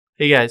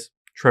Hey guys,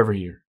 Trevor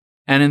here.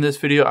 And in this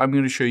video, I'm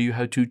going to show you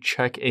how to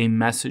check a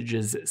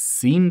message's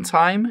seen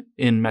time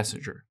in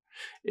Messenger.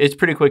 It's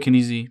pretty quick and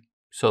easy,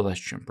 so let's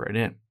jump right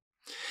in.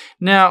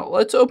 Now,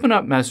 let's open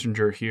up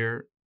Messenger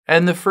here.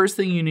 And the first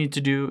thing you need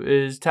to do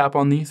is tap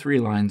on the three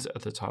lines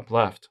at the top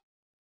left.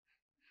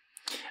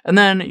 And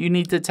then you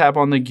need to tap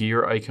on the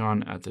gear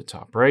icon at the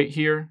top right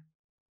here.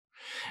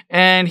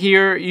 And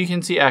here you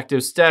can see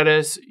active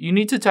status. You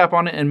need to tap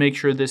on it and make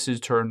sure this is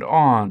turned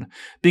on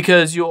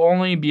because you'll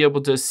only be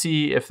able to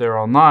see if they're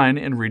online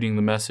and reading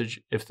the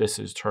message if this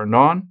is turned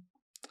on.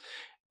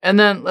 And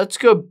then let's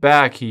go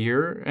back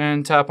here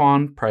and tap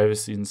on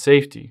privacy and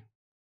safety.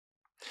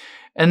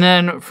 And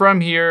then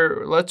from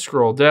here, let's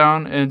scroll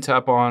down and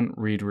tap on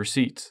read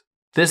receipts.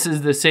 This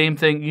is the same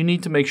thing. You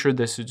need to make sure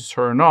this is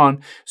turned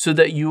on so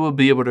that you will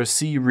be able to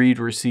see read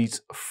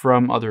receipts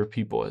from other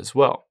people as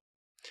well.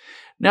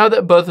 Now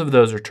that both of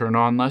those are turned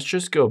on, let's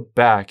just go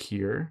back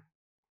here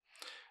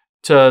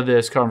to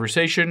this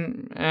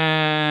conversation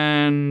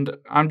and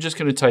I'm just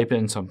going to type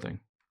in something.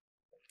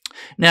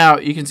 Now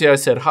you can see I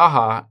said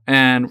haha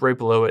and right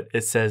below it,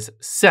 it says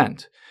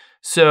sent.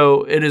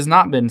 So it has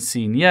not been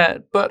seen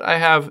yet, but I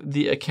have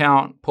the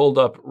account pulled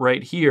up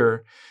right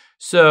here.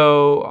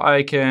 So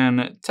I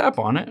can tap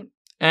on it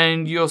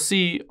and you'll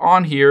see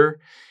on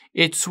here,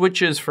 it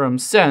switches from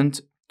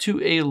sent to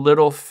a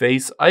little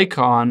face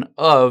icon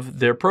of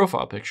their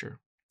profile picture.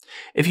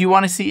 If you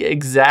want to see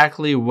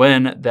exactly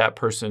when that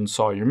person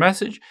saw your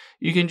message,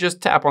 you can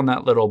just tap on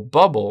that little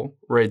bubble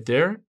right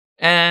there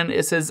and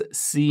it says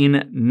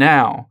seen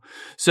now.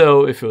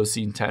 So if it was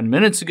seen 10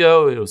 minutes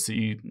ago, it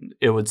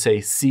would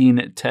say seen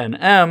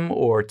 10M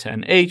or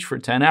 10H for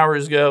 10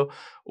 hours ago,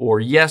 or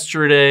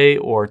yesterday,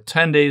 or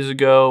 10 days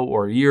ago,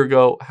 or a year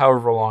ago,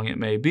 however long it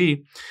may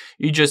be.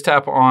 You just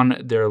tap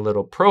on their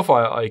little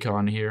profile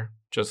icon here,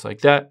 just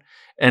like that,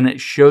 and it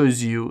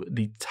shows you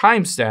the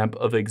timestamp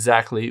of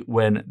exactly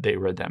when they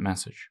read that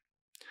message.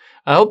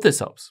 I hope this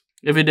helps.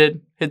 If it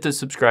did, hit the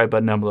subscribe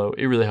button down below.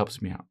 It really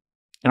helps me out.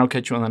 And I'll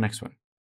catch you on the next one.